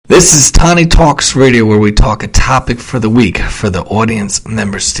This is Tani Talks Radio, where we talk a topic for the week for the audience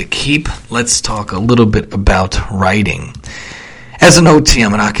members to keep. Let's talk a little bit about writing. As an OT,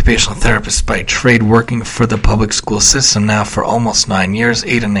 I'm an occupational therapist by trade, working for the public school system now for almost 9 years,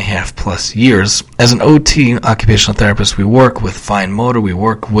 8.5 plus years. As an OT, occupational therapist, we work with fine motor, we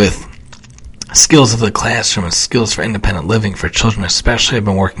work with skills of the classroom and skills for independent living for children especially. I've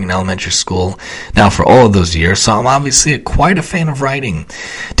been working in elementary school now for all of those years, so I'm obviously quite a fan of writing.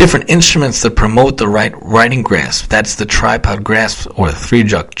 Different instruments that promote the right writing grasp. That's the tripod grasp or the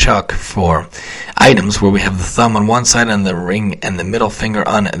three-jug chuck for items, where we have the thumb on one side and the ring and the middle finger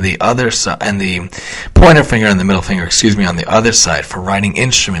on the other side, and the pointer finger and the middle finger, on the other side for writing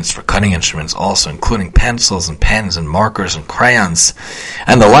instruments, for cutting instruments also, including pencils and pens and markers and crayons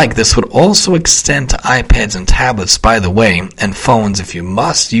and the like. This would also extend to iPads and tablets, by the way, and phones if you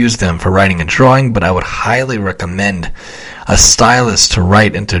must use them for writing and drawing, but I would highly recommend a stylus to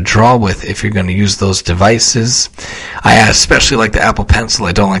write and to draw with if you're going to use those devices. I especially like the Apple Pencil.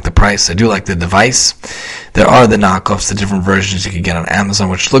 I don't like the price. I do like the device. There are the knockoffs, the different versions you can get on Amazon,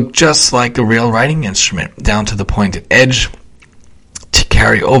 which look just like a real writing instrument, down to the pointed edge to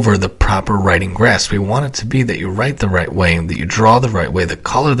carry over the proper writing grasp. We want it to be that you write the right way, that you draw the right way, the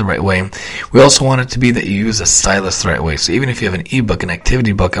color the right way. We also want it to be that you use a stylus the right way. So even if you have an ebook, an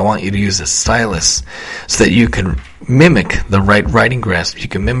activity book, I want you to use a stylus so that you can mimic the right writing grasp. You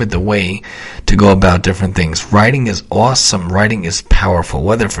can mimic the way to go about different things. Writing is awesome. Writing is powerful,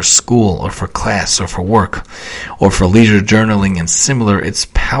 whether for school or for class or for work or for leisure journaling and similar. Its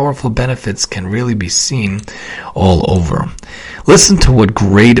powerful benefits can really be seen all over. Listen to what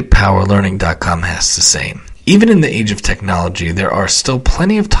GradePowerLearning.com has to say. Even in the age of technology, there are still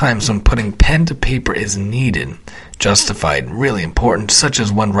plenty of times when putting pen to paper is needed, justified, really important, such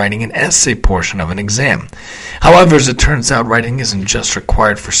as when writing an essay portion of an exam. However, as it turns out, writing isn't just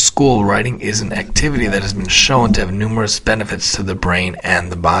required for school. Writing is an activity that has been shown to have numerous benefits to the brain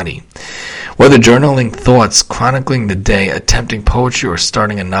and the body. Whether journaling thoughts, chronicling the day, attempting poetry, or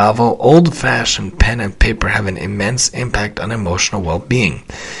starting a novel, old-fashioned pen and paper have an immense impact on emotional well-being,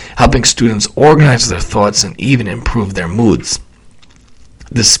 helping students organize their thoughts and even improve their moods.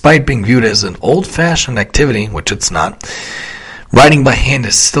 Despite being viewed as an old-fashioned activity, which it's not, writing by hand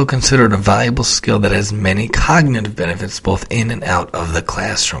is still considered a valuable skill that has many cognitive benefits both in and out of the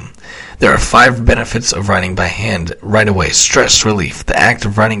classroom. There are 5 benefits of writing by hand right away. Stress relief. The act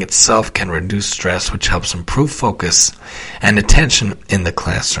of writing itself can reduce stress, which helps improve focus and attention in the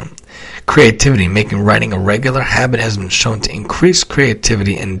classroom. Creativity. Making writing a regular habit has been shown to increase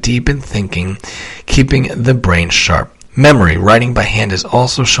creativity and deepen thinking, keeping the brain sharp. Memory. Writing by hand is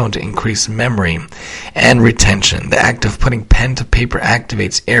also shown to increase memory and retention. The act of putting pen to paper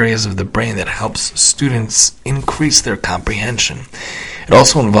activates areas of the brain that helps students increase their comprehension. It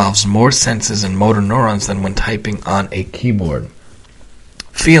also involves more senses and motor neurons than when typing on a keyboard.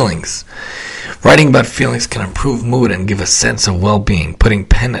 Feelings. Writing about feelings can improve mood and give a sense of well-being. Putting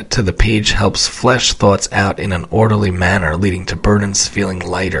pen to the page helps flesh thoughts out in an orderly manner, leading to burdens feeling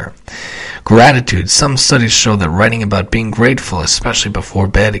lighter. Gratitude. Some studies show that writing about being grateful, especially before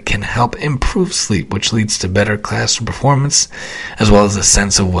bed, can help improve sleep, which leads to better classroom performance as well as a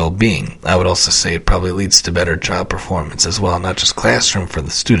sense of well-being. I would also say it probably leads to better job performance as well, not just classroom for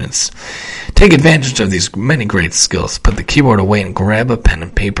the students. Take advantage of these many great skills. Put the keyboard away and grab a pen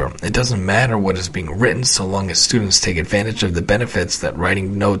and paper. It doesn't matter what is being written so long as students take advantage of the benefits that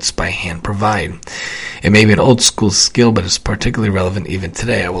writing notes by hand provide. It may be an old school skill, but it's particularly relevant even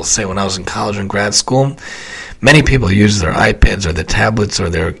today. I will say when I was in college and grad school, many people use their iPads or their tablets or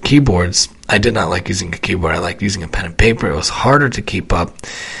their keyboards. I did not like using a keyboard. I liked using a pen and paper. It was harder to keep up,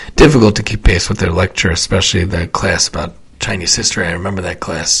 difficult to keep pace with their lecture, especially the class about Chinese history. I remember that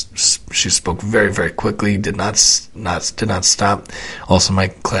class. She spoke very, very quickly, did not stop. Also, my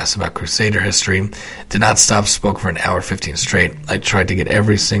class about Crusader history did not stop, spoke for an hour 15 straight. I tried to get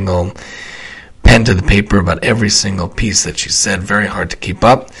every single pen to the paper about every single piece that she said. Very hard to keep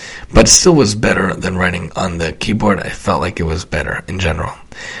up, but still was better than writing on the keyboard. I felt like it was better in general.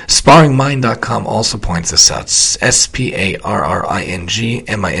 SparringMind.com also points this out.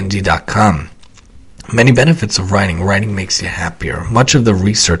 SparringMind.com. Many benefits of writing. Writing makes you happier. Much of the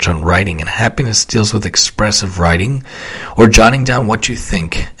research on writing and happiness deals with expressive writing or jotting down what you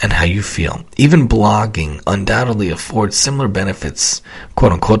think and how you feel. Even blogging undoubtedly affords similar benefits,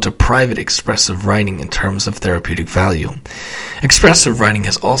 quote-unquote, to private expressive writing in terms of therapeutic value. Expressive writing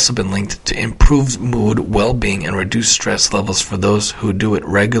has also been linked to improved mood, well-being, and reduced stress levels for those who do it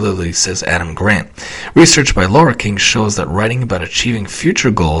regularly, says Adam Grant. Research by Laura King shows that writing about achieving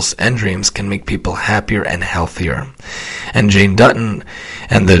future goals and dreams can make people happy happier and healthier. And Jane Dutton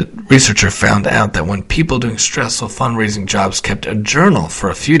and the researcher found out that when people doing stressful fundraising jobs kept a journal for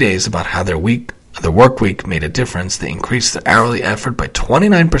a few days about how their work week made a difference, they increased their hourly effort by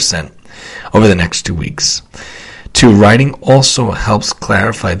 29% over the next 2 weeks. 2. Writing also helps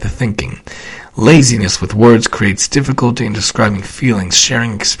clarify the thinking. Laziness with words creates difficulty in describing feelings,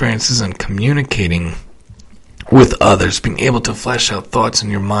 sharing experiences, and communicating with others. Being able to flesh out thoughts in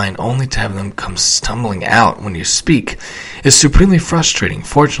your mind only to have them come stumbling out when you speak is supremely frustrating.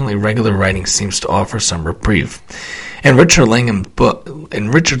 Fortunately, regular writing seems to offer some reprieve. In Richard Langham's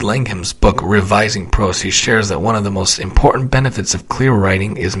book, Revising Prose, he shares that one of the most important benefits of clear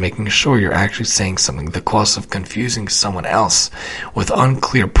writing is making sure you're actually saying something. The cost of confusing someone else with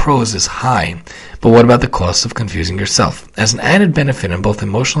unclear prose is high, but what about the cost of confusing yourself? As an added benefit in both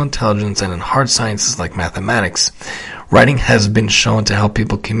emotional intelligence and in hard sciences like mathematics, writing has been shown to help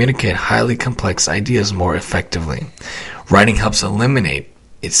people communicate highly complex ideas more effectively. Writing helps eliminate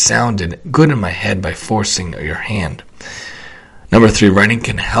 "it sounded good in my head" by forcing your hand. Number 3, writing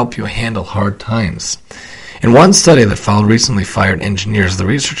can help you handle hard times. In one study that followed recently fired engineers, the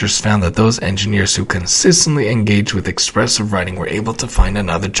researchers found that those engineers who consistently engaged with expressive writing were able to find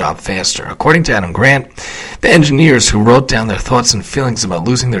another job faster. According to Adam Grant, the engineers who wrote down their thoughts and feelings about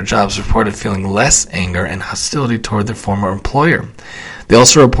losing their jobs reported feeling less anger and hostility toward their former employer. They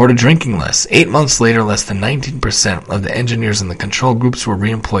also reported drinking less. 8 months later, less than 19% of the engineers in the control groups were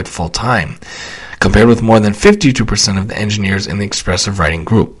reemployed full-time, compared with more than 52% of the engineers in the expressive writing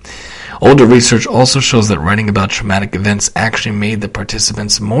group. Older research also shows that writing about traumatic events actually made the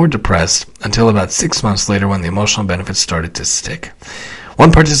participants more depressed until about 6 months later, when the emotional benefits started to stick.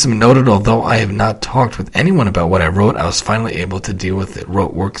 One participant noted, "Although I have not talked with anyone about what I wrote, I was finally able to deal with it,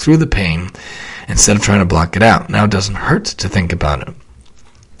 work through the pain instead of trying to block it out. Now it doesn't hurt to think about it."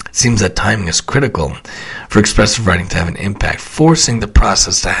 It seems that timing is critical for expressive writing to have an impact. Forcing the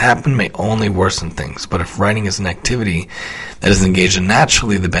process to happen may only worsen things, but if writing is an activity that is engaged in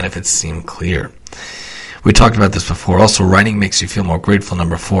naturally, the benefits seem clear. We talked about this before. Also, writing makes you feel more grateful.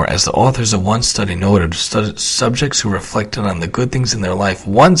 Number 4, as the authors of one study noted, subjects who reflected on the good things in their life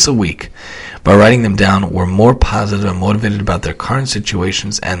once a week by writing them down were more positive and motivated about their current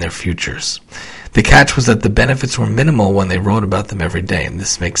situations and their futures. The catch was that the benefits were minimal when they wrote about them every day, and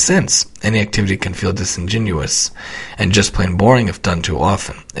this makes sense. Any activity can feel disingenuous and just plain boring if done too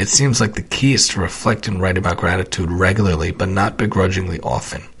often. It seems like the key is to reflect and write about gratitude regularly, but not begrudgingly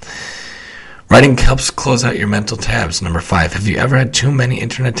often. Writing helps close out your mental tabs. Number 5, have you ever had too many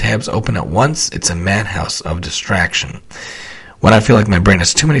internet tabs open at once? It's a madhouse of distraction. When I feel like my brain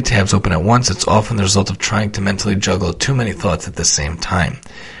has too many tabs open at once, it's often the result of trying to mentally juggle too many thoughts at the same time.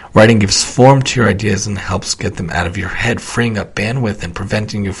 Writing gives form to your ideas and helps get them out of your head, freeing up bandwidth and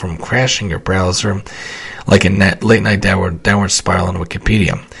preventing you from crashing your browser like a late-night downward spiral on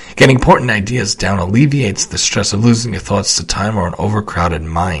Wikipedia. Getting important ideas down alleviates the stress of losing your thoughts to time or an overcrowded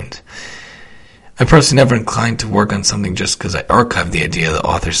mind. I'm personally never inclined to work on something just because I archive the idea, the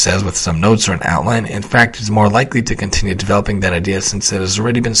author says, with some notes or an outline. In fact, it's more likely to continue developing that idea since it has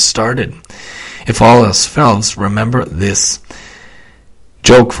already been started. If all else fails, remember this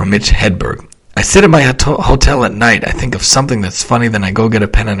joke from Mitch Hedberg. I sit at my hotel at night, I think of something that's funny, then I go get a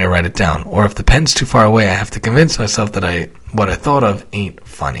pen and I write it down. Or if the pen's too far away, I have to convince myself that what I thought of ain't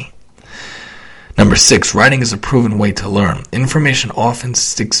funny. Number 6, writing is a proven way to learn. Information often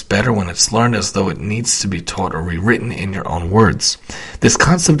sticks better when it's learned as though it needs to be taught or rewritten in your own words. This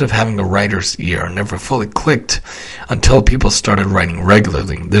concept of having a writer's ear never fully clicked until people started writing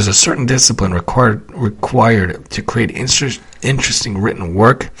regularly. There's a certain discipline required to create interesting written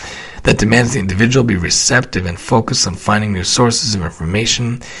work that demands the individual be receptive and focused on finding new sources of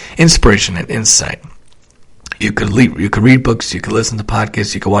information, inspiration, and insight. You could read books, you could listen to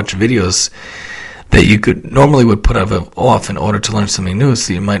podcasts, you could watch videos that you normally would put off in order to learn something new,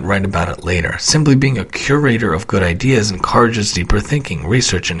 so you might write about it later. Simply being a curator of good ideas encourages deeper thinking,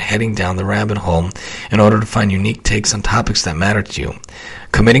 research, and heading down the rabbit hole in order to find unique takes on topics that matter to you.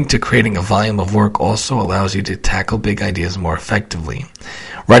 Committing to creating a volume of work also allows you to tackle big ideas more effectively.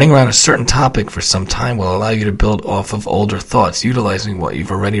 Writing around a certain topic for some time will allow you to build off of older thoughts, utilizing what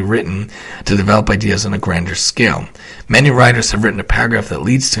you've already written to develop ideas on a grander scale. Many writers have written a paragraph that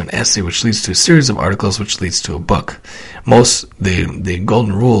leads to an essay, which leads to a series of articles, which leads to a book. The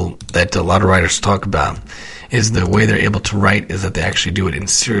golden rule that a lot of writers talk about is the way they're able to write is that they actually do it in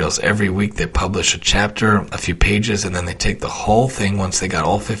serials. Every week they publish a chapter, a few pages, and then they take the whole thing once they got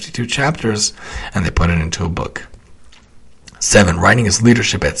all 52 chapters and they put it into a book. 7. Writing is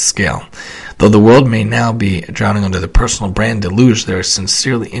leadership at scale. Though the world may now be drowning under the personal brand deluge, there are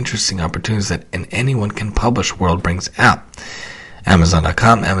sincerely interesting opportunities that anyone can publish world brings out.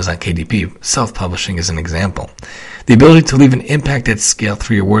 Amazon.com, Amazon KDP, self-publishing is an example. The ability to leave an impact at scale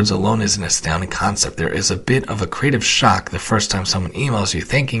through your words alone is an astounding concept. There is a bit of a creative shock the first time someone emails you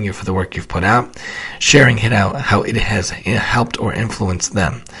thanking you for the work you've put out, sharing how it has helped or influenced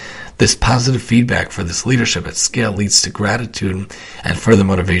them. This positive feedback for this leadership at scale leads to gratitude and further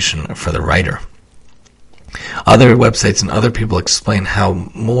motivation for the writer. Other websites and other people explain how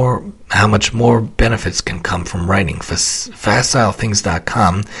much more benefits can come from writing.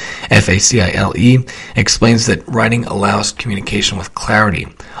 FacileThings.com, F-A-C-I-L-E, explains that writing allows communication with clarity.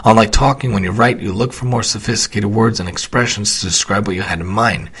 Unlike talking, when you write, you look for more sophisticated words and expressions to describe what you had in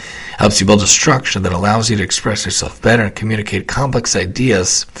mind. It helps you build a structure that allows you to express yourself better and communicate complex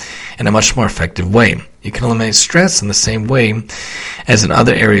ideas in a much more effective way. You can eliminate stress in the same way as in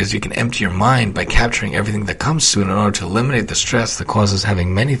other areas. You can empty your mind by capturing everything that comes to it in order to eliminate the stress that causes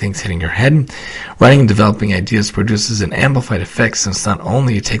having many things hitting your head. Writing and developing ideas produces an amplified effect, since not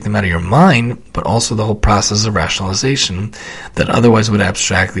only you take them out of your mind, but also the whole process of rationalization that otherwise would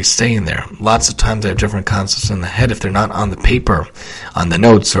abstractly stay in there. Lots of times I have different concepts in the head. If they're not on the paper, on the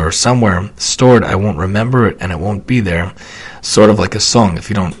notes, or somewhere stored, I won't remember it and it won't be there. Sort of like a song. If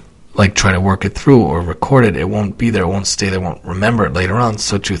you don't try to work it through or record it, it won't be there, it won't stay there, won't remember it later on.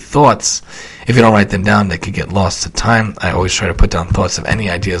 So too thoughts, if you don't write them down, they could get lost to time. I always try to put down thoughts of any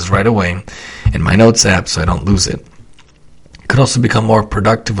ideas right away in my notes app so I don't lose it. You could also become more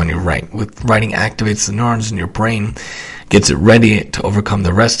productive when you write. With writing activates the neurons in your brain, gets it ready to overcome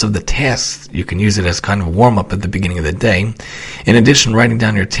the rest of the tasks. You can use it as kind of a warm-up at the beginning of the day. In addition, writing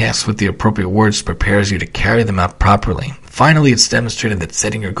down your tasks with the appropriate words prepares you to carry them out properly. Finally, it's demonstrated that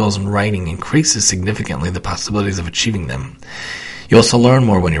setting your goals in writing increases significantly the possibilities of achieving them. You also learn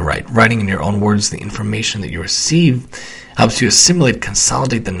more when you write. Writing in your own words the information that you receive helps you assimilate,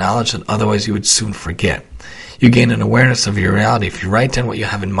 consolidate the knowledge that otherwise you would soon forget. You gain an awareness of your reality. If you write down what you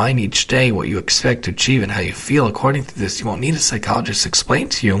have in mind each day, what you expect to achieve, and how you feel according to this, you won't need a psychologist to explain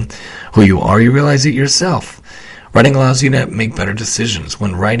to you who you are. You realize it yourself. Writing allows you to make better decisions.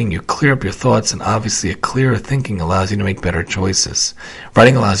 When writing, you clear up your thoughts, and obviously a clearer thinking allows you to make better choices.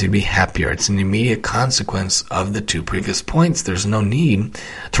 Writing allows you to be happier. It's an immediate consequence of the two previous points. There's no need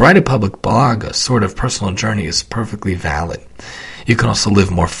to write a public blog. A sort of personal journey is perfectly valid. You can also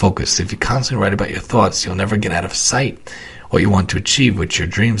live more focused. If you constantly write about your thoughts, you'll never get out of sight what you want to achieve, what your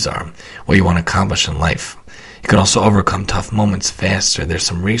dreams are, what you want to accomplish in life. You can also overcome tough moments faster. There's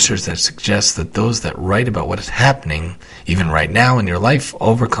some research that suggests that those that write about what is happening, even right now in your life,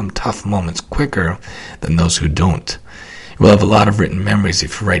 overcome tough moments quicker than those who don't. You will have a lot of written memories.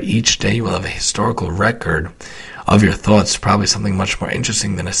 If you write each day, you will have a historical record of your thoughts, probably something much more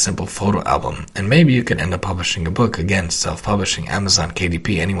interesting than a simple photo album. And maybe you could end up publishing a book. Again, self-publishing, Amazon,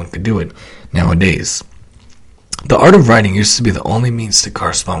 KDP, anyone could do it nowadays. The art of writing used to be the only means to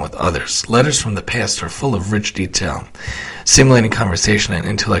correspond with others. Letters from the past are full of rich detail, stimulating conversation and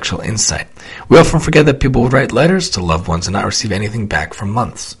intellectual insight. We often forget that people would write letters to loved ones and not receive anything back for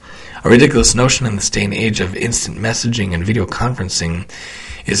months. A ridiculous notion in this day and age of instant messaging and video conferencing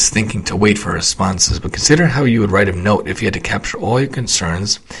is thinking to wait for responses. But consider how you would write a note if you had to capture all your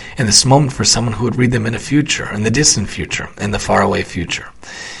concerns in this moment for someone who would read them in the future, in the distant future, in the faraway future.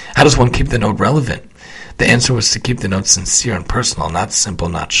 How does one keep the note relevant? The answer was to keep the note sincere and personal, not simple,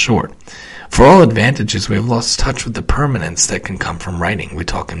 not short. For all advantages, we have lost touch with the permanence that can come from writing. We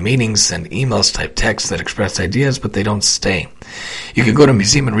talk in meetings, send emails, type texts that express ideas, but they don't stay. You can go to a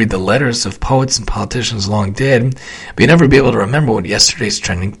museum and read the letters of poets and politicians long dead, but you'll never be able to remember what yesterday's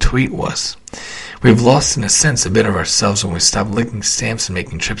trending tweet was. We've lost, in a sense, a bit of ourselves when we stop licking stamps and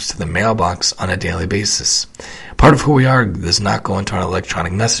making trips to the mailbox on a daily basis. Part of who we are does not go into our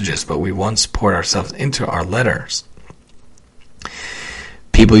electronic messages, but we once poured ourselves into our letters.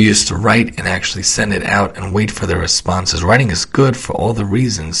 People used to write and actually send it out and wait for their responses. Writing is good for all the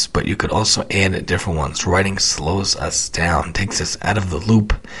reasons, but you could also add different ones. Writing slows us down, takes us out of the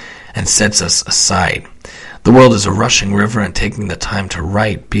loop, and sets us aside. The world is a rushing river, and taking the time to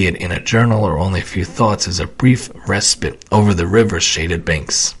write, be it in a journal or only a few thoughts, is a brief respite over the river's shaded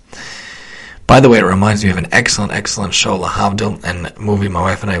banks. By the way, it reminds me of an excellent show, La Havdil, and a movie my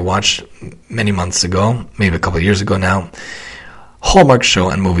wife and I watched many months ago, maybe a couple of years ago now. Hallmark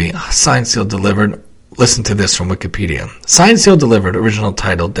show and movie, Signed, Sealed, Delivered. Listen to this from Wikipedia. Signed, Sealed, Delivered, original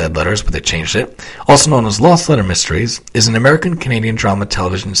title Dead Letters, but they changed it, also known as Lost Letter Mysteries, is an American-Canadian drama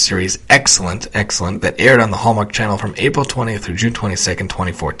television series, excellent, that aired on the Hallmark Channel from April 20th through June 22nd,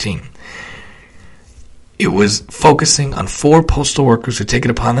 2014. It was focusing on 4 postal workers who take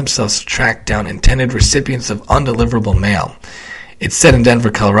it upon themselves to track down intended recipients of undeliverable mail. It's set in Denver,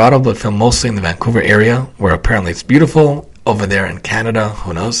 Colorado, but filmed mostly in the Vancouver area, where apparently it's beautiful. Over there in Canada,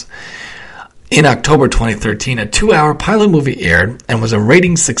 who knows? In October 2013, a 2-hour pilot movie aired and was a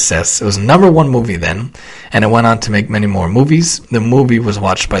rating success. It was #1 movie then, and it went on to make many more movies. The movie was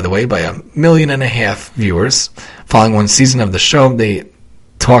watched, by the way, by 1.5 million viewers. Following one season of the show, they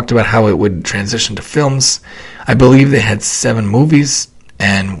talked about how it would transition to films. I believe they had 7 movies,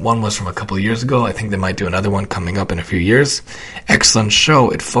 and one was from a couple of years ago. I think they might do another one coming up in a few years. Excellent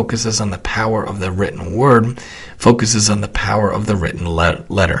show. It focuses on the power of the written word, focuses on the power of the written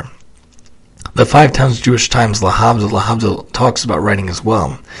letter. The 5 Towns Jewish Times Lahavdil talks about writing as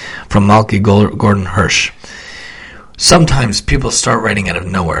well, from Malky Gordon Hirsch. Sometimes people start writing out of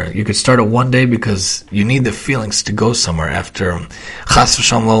nowhere. You could start it one day because you need the feelings to go somewhere after Chas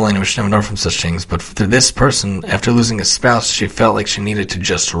v'Shalom lo aleinu, we should never know from such things. But for this person, after losing a spouse, she felt like she needed to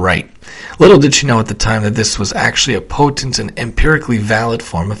just write. Little did she know at the time that this was actually a potent and empirically valid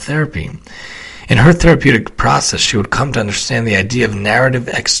form of therapy. In her therapeutic process, she would come to understand the idea of narrative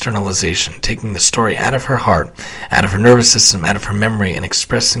externalization, taking the story out of her heart, out of her nervous system, out of her memory, and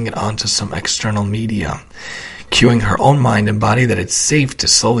expressing it onto some external media, cueing her own mind and body that it's safe to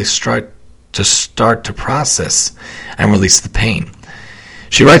slowly start to process and release the pain.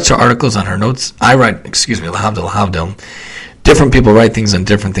 She writes her articles on her notes. Lahavdil. Different people write things on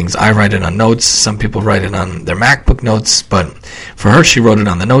different things. I write it on notes. Some people write it on their MacBook notes. But for her, she wrote it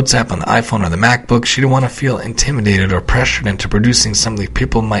on the Notes app, on the iPhone or the MacBook. She didn't want to feel intimidated or pressured into producing something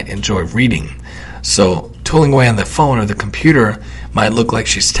people might enjoy reading. So tooling away on the phone or the computer might look like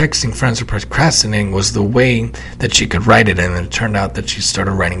she's texting friends or procrastinating was the way that she could write it. And it turned out that she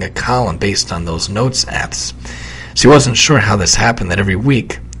started writing a column based on those Notes apps. She wasn't sure how this happened, that every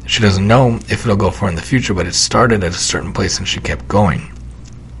week, she doesn't know if it'll go far in the future, but it started at a certain place and she kept going.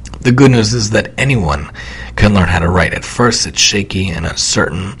 The good news is that anyone can learn how to write. At first, it's shaky and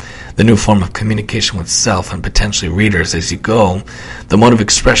uncertain. The new form of communication with self and potentially readers. As you go, the mode of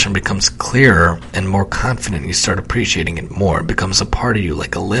expression becomes clearer and more confident. You start appreciating it more. It becomes a part of you,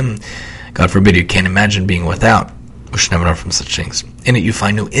 like a limb, God forbid, you can't imagine being without. We should never know from such things. In it, you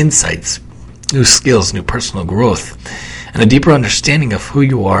find new insights, new skills, new personal growth, and a deeper understanding of who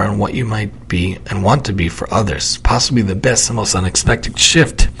you are and what you might be and want to be for others. Possibly the best and most unexpected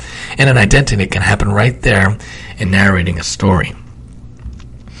shift in an identity can happen right there in narrating a story.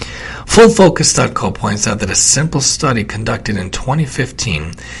 FullFocus.co points out that a simple study conducted in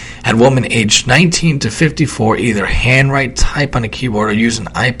 2015 had women aged 19 to 54 either handwrite, type on a keyboard, or use an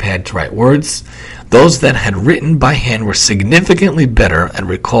iPad to write words. Those that had written by hand were significantly better at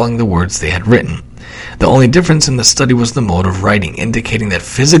recalling the words they had written. The only difference in the study was the mode of writing, indicating that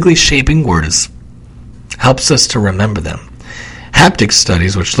physically shaping words helps us to remember them. Haptic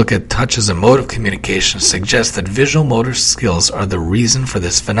studies, which look at touch as a mode of communication, suggest that visual motor skills are the reason for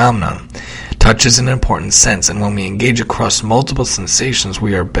this phenomenon. Touch is an important sense, and when we engage across multiple sensations,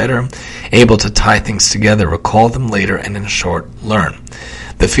 we are better able to tie things together, recall them later, and in short, learn.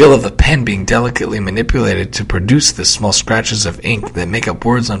 The feel of a pen being delicately manipulated to produce the small scratches of ink that make up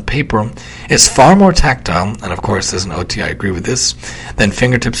words on paper is far more tactile, and of course as an OT I agree with this, than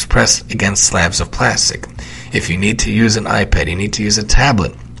fingertips pressed against slabs of plastic. If you need to use an iPad, you need to use a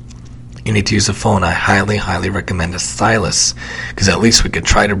tablet, you need to use a phone, I highly recommend a stylus, because at least we could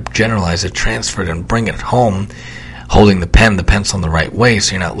try to generalize it, transfer it, and bring it home, holding the pen, the pencil in the right way,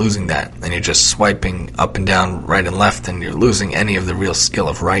 so you're not losing that. And you're just swiping up and down, right and left, and you're losing any of the real skill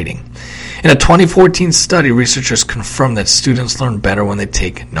of writing. In a 2014 study, researchers confirmed that students learn better when they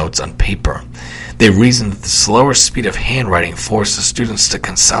take notes on paper. They reasoned that the slower speed of handwriting forces students to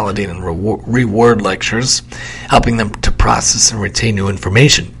consolidate and reword lectures, helping them to process and retain new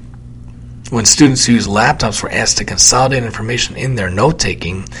information. When students who use laptops were asked to consolidate information in their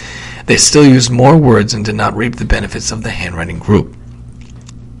note-taking, they still used more words and did not reap the benefits of the handwriting group.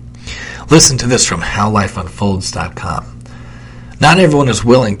 Listen to this from HowLifeUnfolds.com. Not everyone is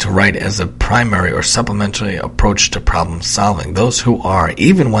willing to write as a primary or supplementary approach to problem solving. Those who are,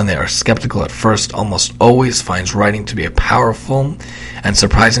 even when they are skeptical at first, almost always finds writing to be a powerful and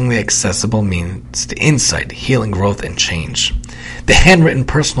surprisingly accessible means to insight, healing, growth, and change. The handwritten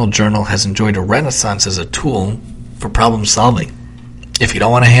personal journal has enjoyed a renaissance as a tool for problem solving. If you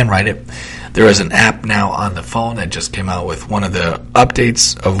don't want to handwrite it, there is an app now on the phone that just came out with one of the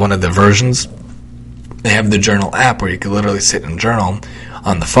updates of one of the versions. They have the journal app where you can literally sit and journal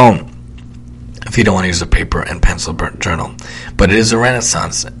on the phone if you don't want to use a paper and pencil journal. But it is a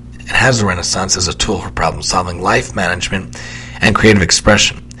renaissance. It has a renaissance as a tool for problem solving, life management, and creative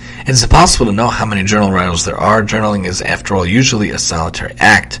expression. It's impossible to know how many journal writers there are. Journaling is, after all, usually a solitary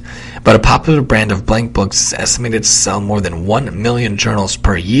act, but a popular brand of blank books is estimated to sell more than 1 million journals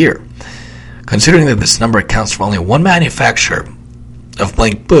per year. Considering that this number accounts for only one manufacturer of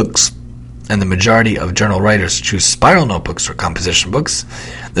blank books, and the majority of journal writers choose spiral notebooks or composition books,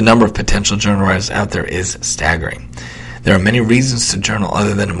 the number of potential journal writers out there is staggering. There are many reasons to journal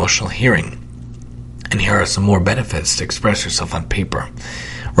other than emotional hearing, and here are some more benefits to express yourself on paper.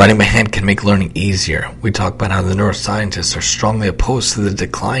 Writing by hand can make learning easier. We talk about how the neuroscientists are strongly opposed to the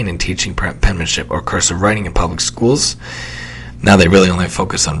decline in teaching penmanship or cursive writing in public schools. Now they really only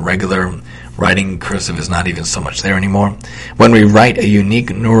focus on regular writing. Cursive is not even so much there anymore. When we write, a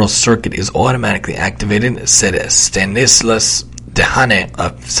unique neural circuit is automatically activated, said Stanislas Dehaene,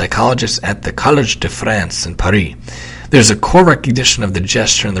 a psychologist at the Collège de France in Paris. There's a core recognition of the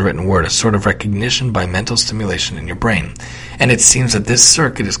gesture in the written word, a sort of recognition by mental stimulation in your brain. And it seems that this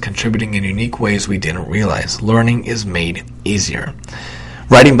circuit is contributing in unique ways we didn't realize. Learning is made easier.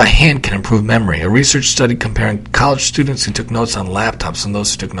 Writing by hand can improve memory. A research study comparing college students who took notes on laptops and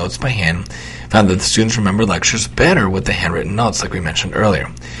those who took notes by hand found that the students remembered lectures better with the handwritten notes, like we mentioned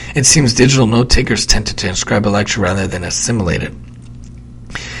earlier. It seems digital note takers tend to transcribe a lecture rather than assimilate it.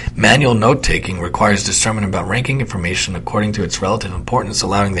 Manual note-taking requires discernment about ranking information according to its relative importance,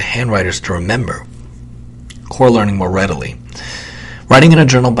 allowing the handwriters to remember core learning more readily. Writing in a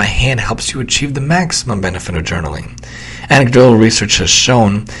journal by hand helps you achieve the maximum benefit of journaling. Anecdotal research has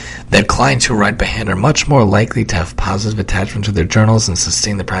shown that clients who write by hand are much more likely to have positive attachment to their journals and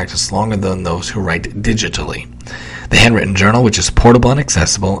sustain the practice longer than those who write digitally. The handwritten journal, which is portable and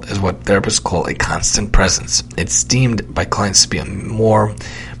accessible, is what therapists call a constant presence. It's deemed by clients to be a more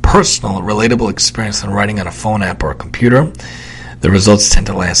personal, relatable experience than writing on a phone app or a computer. The results tend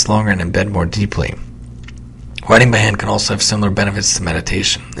to last longer and embed more deeply. Writing by hand can also have similar benefits to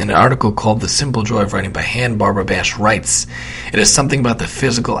meditation. In an article called The Simple Joy of Writing by Hand, Barbara Bash writes, "It is something about the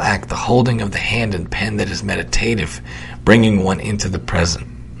physical act, the holding of the hand and pen, that is meditative, bringing one into the present."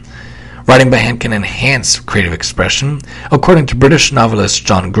 Writing by hand can enhance creative expression. According to British novelist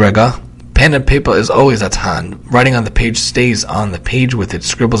John Gregor, pen and paper is always at hand. Writing on the page stays on the page with its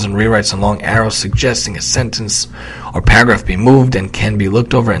scribbles and rewrites and long arrows suggesting a sentence or paragraph be moved and can be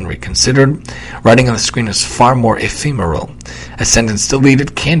looked over and reconsidered. Writing on the screen is far more ephemeral. A sentence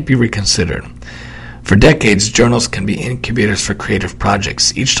deleted can't be reconsidered. For decades, journals can be incubators for creative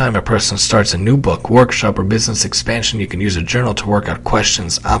projects. Each time a person starts a new book, workshop, or business expansion, you can use a journal to work out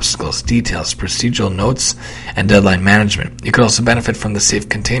questions, obstacles, details, procedural notes, and deadline management. You could also benefit from the safe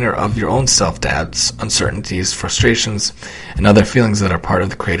container of your own self-doubts, uncertainties, frustrations, and other feelings that are part of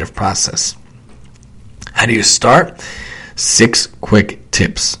the creative process. How do you start? 6 quick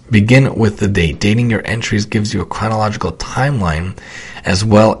tips. Begin with the date. Dating your entries gives you a chronological timeline as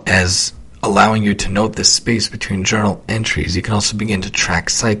well as allowing you to note the space between journal entries. You can also begin to track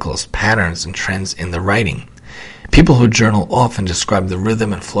cycles, patterns, and trends in the writing. People who journal often describe the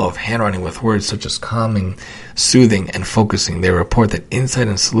rhythm and flow of handwriting with words such as calming, soothing, and focusing. They report that insight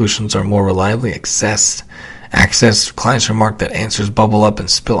and solutions are more reliably accessed. Clients remark that answers bubble up and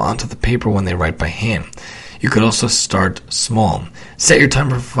spill onto the paper when they write by hand. You could also start small. Set your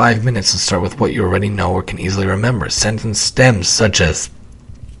timer for 5 minutes and start with what you already know or can easily remember. Sentence stems such as,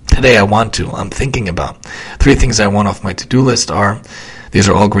 "Today I'm thinking about. 3 things I want off my to-do list are," these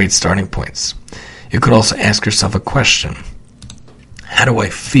are all great starting points. You could also ask yourself a question. How do I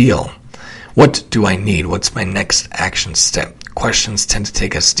feel? What do I need? What's my next action step? Questions tend to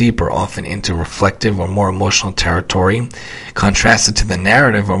take us deeper, often into reflective or more emotional territory, contrasted to the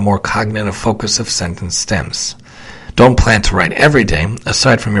narrative or more cognitive focus of sentence stems. Don't plan to write every day.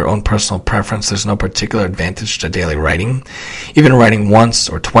 Aside from your own personal preference, there's no particular advantage to daily writing. Even writing once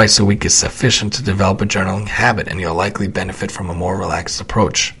or twice a week is sufficient to develop a journaling habit, and you'll likely benefit from a more relaxed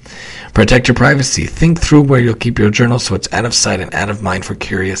approach. Protect your privacy. Think through where you'll keep your journal so it's out of sight and out of mind for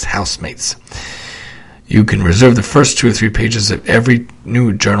curious housemates. You can reserve the first 2 or 3 pages of every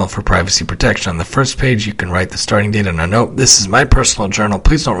new journal for privacy protection. On the first page, you can write the starting date on a note. "This is my personal journal.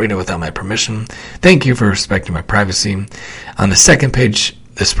 Please don't read it without my permission. Thank you for respecting my privacy." On the second page,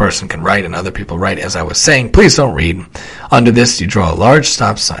 this person can write and other people write, "As I was saying, please don't read." Under this, you draw a large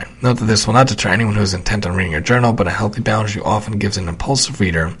stop sign. Note that this will not deter anyone who is intent on reading your journal, but a healthy boundary often gives an impulsive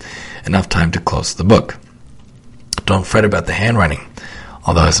reader enough time to close the book. Don't fret about the handwriting.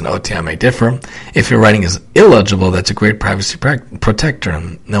 Although as an OT I may differ, if your writing is illegible, that's a great privacy protector.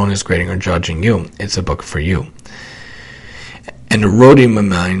 No one is grading or judging you. It's a book for you. And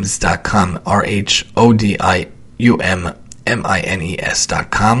rhodiumines.com,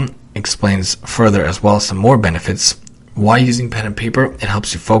 RHODIUMMINES.com, explains further as well some more benefits Why using pen and paper? It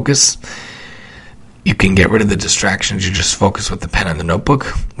helps you focus. You can get rid of the distractions. You just focus with the pen and the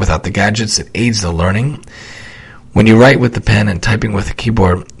notebook without the gadgets. It aids the learning. When you write with the pen and typing with a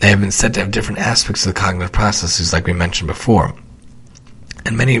keyboard, they have been said to have different aspects of the cognitive processes like we mentioned before.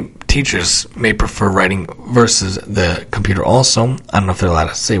 And many teachers may prefer writing versus the computer also. I don't know if they're allowed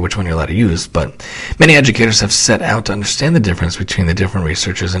to say which one you're allowed to use, but many educators have set out to understand the difference between the different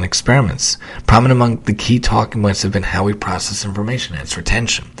researchers and experiments. Prominent among the key talking points have been how we process information and its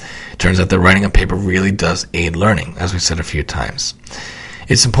retention. It turns out that writing on paper really does aid learning, as we said a few times.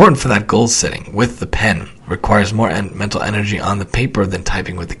 It's important for that goal setting with the pen. It requires more mental energy on the paper than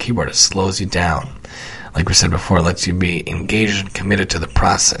typing with the keyboard. It slows you down. Like we said before, it lets you be engaged and committed to the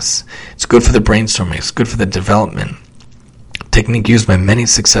process. It's good for the brainstorming. It's good for the development. Technique used by many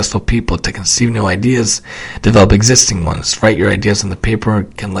successful people to conceive new ideas, develop existing ones. Write your ideas on the paper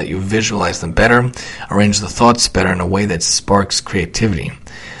can let you visualize them better, arrange the thoughts better in a way that sparks creativity.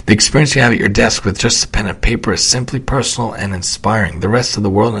 The experience you have at your desk with just a pen and paper is simply personal and inspiring. The rest of the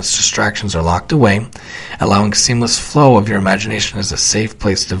world and its distractions are locked away, allowing seamless flow of your imagination as a safe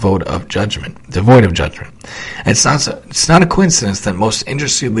place devoid of judgment. And it's not a coincidence that most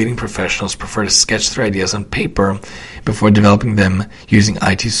industry-leading professionals prefer to sketch their ideas on paper before developing them using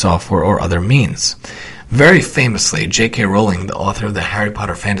IT software or other means. Very famously, J.K. Rowling, the author of the Harry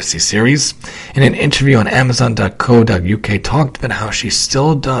Potter fantasy series, in an interview on Amazon.co.uk talked about how she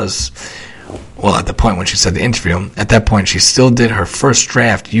still does, well, at the point when she said the interview, at that point she still did her first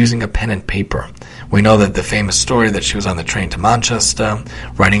draft using a pen and paper. We know that the famous story that she was on the train to Manchester,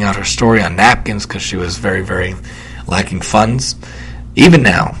 writing out her story on napkins because she was very, very lacking funds. Even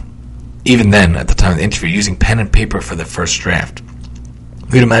then, at the time of the interview, using pen and paper for the first draft.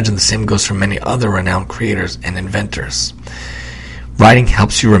 We'd imagine the same goes for many other renowned creators and inventors. Writing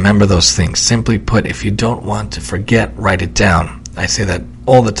helps you remember those things. Simply put, if you don't want to forget, write it down. I say that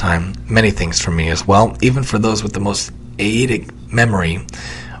all the time, many things for me as well, even for those with the most eidetic memory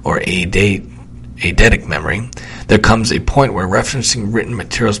or eidetic memory. There comes a point where referencing written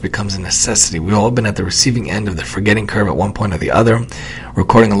materials becomes a necessity. We've all been at the receiving end of the forgetting curve at one point or the other.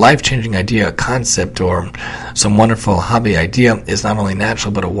 Recording a life-changing idea, a concept, or some wonderful hobby idea is not only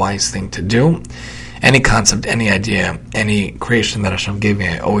natural but a wise thing to do. Any concept, any idea, any creation that Hashem gave me,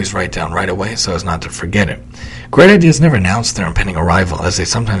 I always write down right away so as not to forget it. Great ideas never announce their impending arrival, as they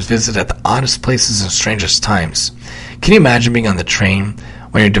sometimes visit at the oddest places and strangest times. Can you imagine being on the train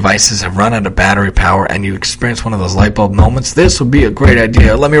when your devices have run out of battery power and you experience one of those light bulb moments? This would be a great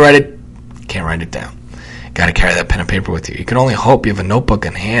idea. Let me write it. Can't write it down. Got to carry that pen and paper with you. You can only hope you have a notebook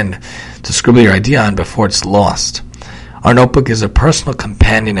in hand to scribble your idea on before it's lost. Our notebook is a personal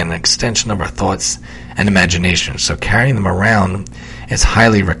companion and an extension of our thoughts and imagination, so carrying them around is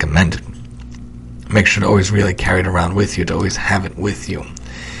highly recommended. Make sure to always really carry it around with you, to always have it with you.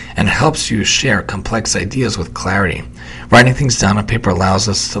 And it helps you share complex ideas with clarity. Writing things down on paper allows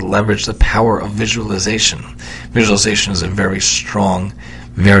us to leverage the power of visualization. Visualization is a very strong,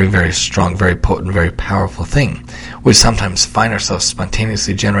 very, very strong, very potent, very powerful thing. We sometimes find ourselves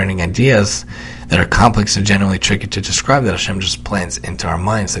spontaneously generating ideas that are complex and genuinely tricky to describe, that Hashem just plants into our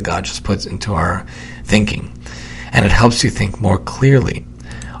minds, that God just puts into our thinking. And it helps you think more clearly.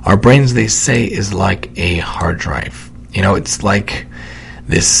 Our brains, they say, is like a hard drive. It's like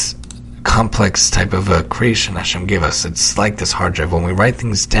this complex type of a creation Hashem gave us. It's like this hard drive. When we write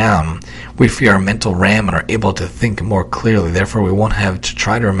things down, we free our mental RAM and are able to think more clearly. Therefore, we won't have to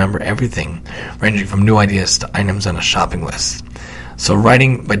try to remember everything, ranging from new ideas to items on a shopping list. So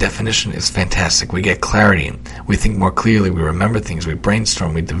writing, by definition, is fantastic. We get clarity. We think more clearly. We remember things. We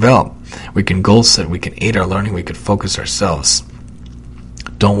brainstorm. We develop. We can goal set. We can aid our learning. We can focus ourselves.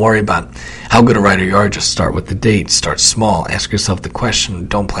 Don't worry about how good a writer you are. Just start with the date. Start small. Ask yourself the question.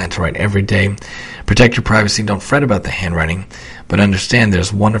 Don't plan to write every day. Protect your privacy. Don't fret about the handwriting. But understand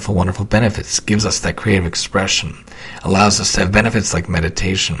there's wonderful, wonderful benefits. It gives us that creative expression. Allows us to have benefits like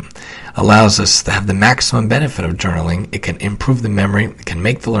meditation. Allows us to have the maximum benefit of journaling. It can improve the memory. It can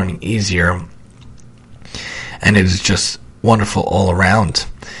make the learning easier. And it is just wonderful all around.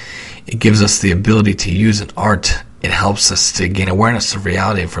 It gives us the ability to use an art. It helps us to gain awareness of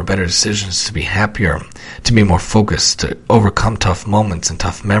reality for better decisions, to be happier, to be more focused, to overcome tough moments and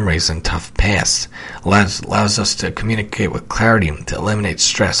tough memories and tough past. Allows us to communicate with clarity, to eliminate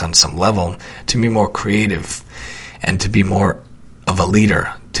stress on some level, to be more creative, and to be more of a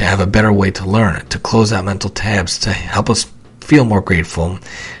leader, to have a better way to learn, to close out mental tabs, to help us feel more grateful,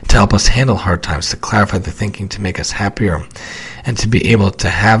 to help us handle hard times, to clarify the thinking, to make us happier, and to be able to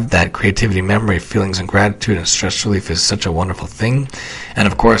have that creativity, memory, feelings, and gratitude and stress relief is such a wonderful thing. And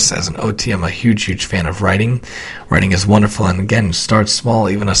of course, as an OT, I'm a huge fan of writing. Writing is wonderful, and again, start small.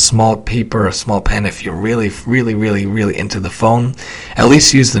 Even a small paper, a small pen. If you're really into the phone, at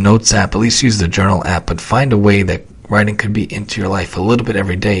least use the Notes app, at least use the Journal app, but find a way that writing could be into your life a little bit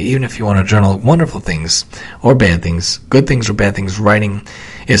every day. Even if you want to journal wonderful things or bad things, good things or bad things, writing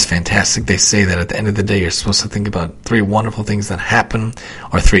is fantastic. They say that at the end of the day, you're supposed to think about 3 wonderful things that happen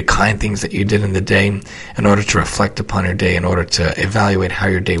or 3 kind things that you did in the day in order to reflect upon your day, in order to evaluate how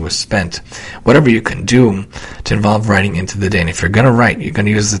your day was spent. Whatever you can do to involve writing into the day. And if you're going to write, you're going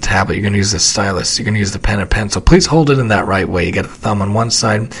to use the tablet, you're going to use the stylus, you're going to use the pen and pencil. Please hold it in that right way. You get the thumb on one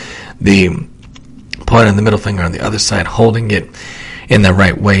side, the point and the middle finger on the other side, holding it in the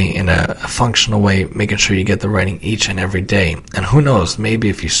right way, in a functional way, making sure you get the writing each and every day. And who knows, maybe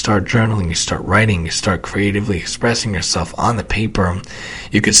if you start journaling, you start writing, you start creatively expressing yourself on the paper,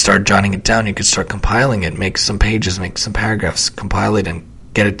 you could start jotting it down, you could start compiling it, make some pages, make some paragraphs, compile it and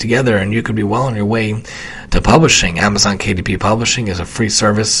get it together, and you could be well on your way to publishing. Amazon KDP Publishing is a free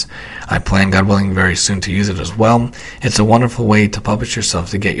service. I plan, God willing, very soon to use it as well. It's a wonderful way to publish yourself,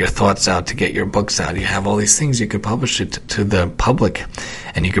 to get your thoughts out, to get your books out. You have all these things. You could publish it to the public,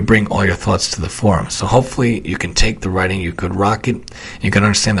 and you could bring all your thoughts to the forum. So hopefully you can take the writing, you could rock it, you can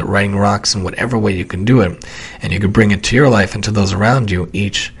understand that writing rocks in whatever way you can do it, and you could bring it to your life and to those around you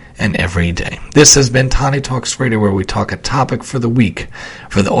each and every day. This has been Tani Talks Radio, where we talk a topic for the week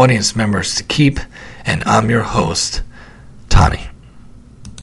for the audience members to keep, and I'm your host, Tani.